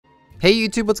Hey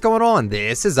YouTube, what's going on?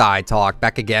 This is iTalk,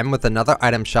 back again with another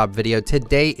item shop video.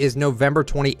 Today is November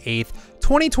 28th,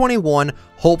 2021.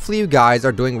 Hopefully you guys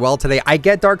are doing well today. I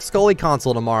get Dark Scully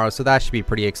console tomorrow, so that should be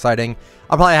pretty exciting.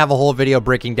 I'll probably have a whole video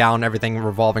breaking down everything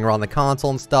revolving around the console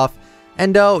and stuff.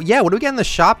 And yeah, what do we get in the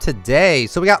shop today?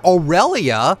 So we got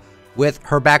Aurelia with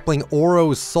her backbling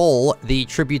Oro's Soul, the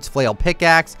Tribute's Flail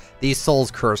Pickaxe, the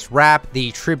Soul's Curse Wrap,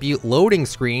 the Tribute Loading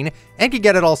Screen, and can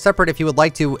get it all separate if you would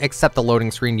like to, except the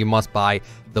loading screen, you must buy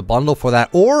the bundle for that.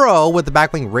 Oro with the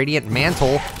backbling Radiant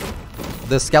Mantle,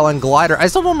 the Skeleton Glider. I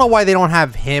still don't know why they don't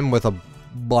have him with a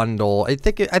bundle. I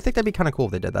think that'd be kind of cool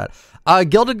if they did that.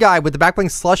 Gilded Guy with the backbling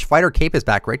Slush Fighter Cape is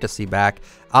back. Great to see back.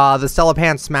 The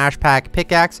Stellapan Smash Pack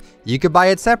Pickaxe. You could buy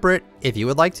it separate if you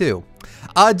would like to.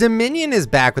 Dominion is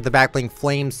back with the backbling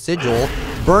Flame Sigil,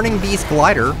 Burning Beast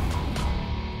Glider,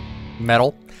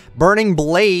 Metal, Burning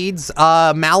Blades,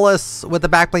 Malice with the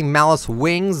backbling Malice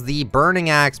Wings, the Burning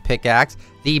Axe Pickaxe,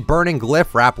 the Burning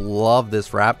Glyph Wrap. Love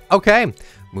this wrap. Okay,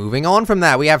 moving on from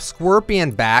that, we have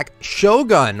Scorpion back,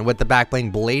 Shogun with the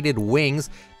backbling Bladed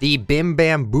Wings, the Bim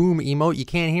Bam Boom emote. You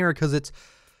can't hear it because it's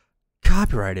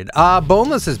copyrighted.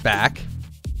 Boneless is back.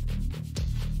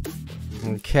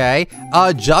 Okay,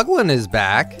 Juggling is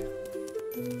back.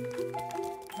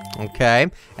 Okay,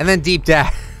 and then Deep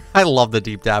Dab. I love the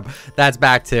Deep Dab. That's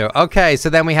back too. Okay,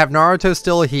 so then we have Naruto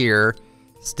still here.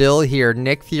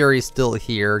 Nick Fury still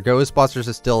here. Ghostbusters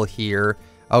is still here.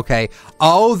 Okay.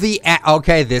 Oh,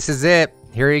 okay, this is it.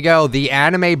 Here you go. The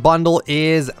anime bundle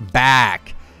is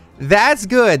back. That's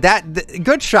good.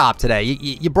 Good shop today.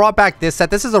 You brought back this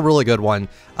set. This is a really good one.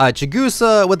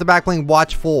 Chigusa with the backbling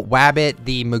Watchful Wabbit,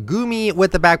 the Megumi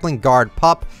with the backbling Guard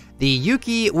Pup, the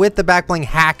Yuki with the backbling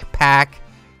Hack Pack.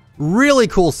 Really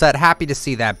cool set. Happy to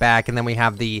see that back. And then we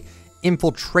have the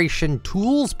Infiltration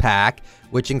Tools Pack,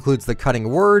 which includes the Cutting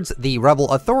Words, the Rebel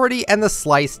Authority, and the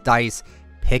Slice Dice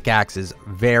Pickaxes.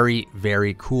 Very,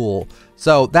 very cool.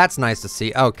 So that's nice to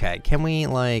see. Okay, can we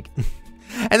like...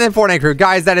 And then Fortnite crew,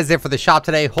 guys, that is it for the shop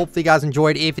today. Hopefully you guys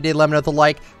enjoyed. If you did, let me know with a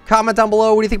like, comment down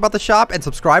below what do you think about the shop, and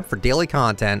subscribe for daily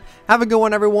content. Have a good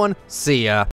one, everyone. See ya.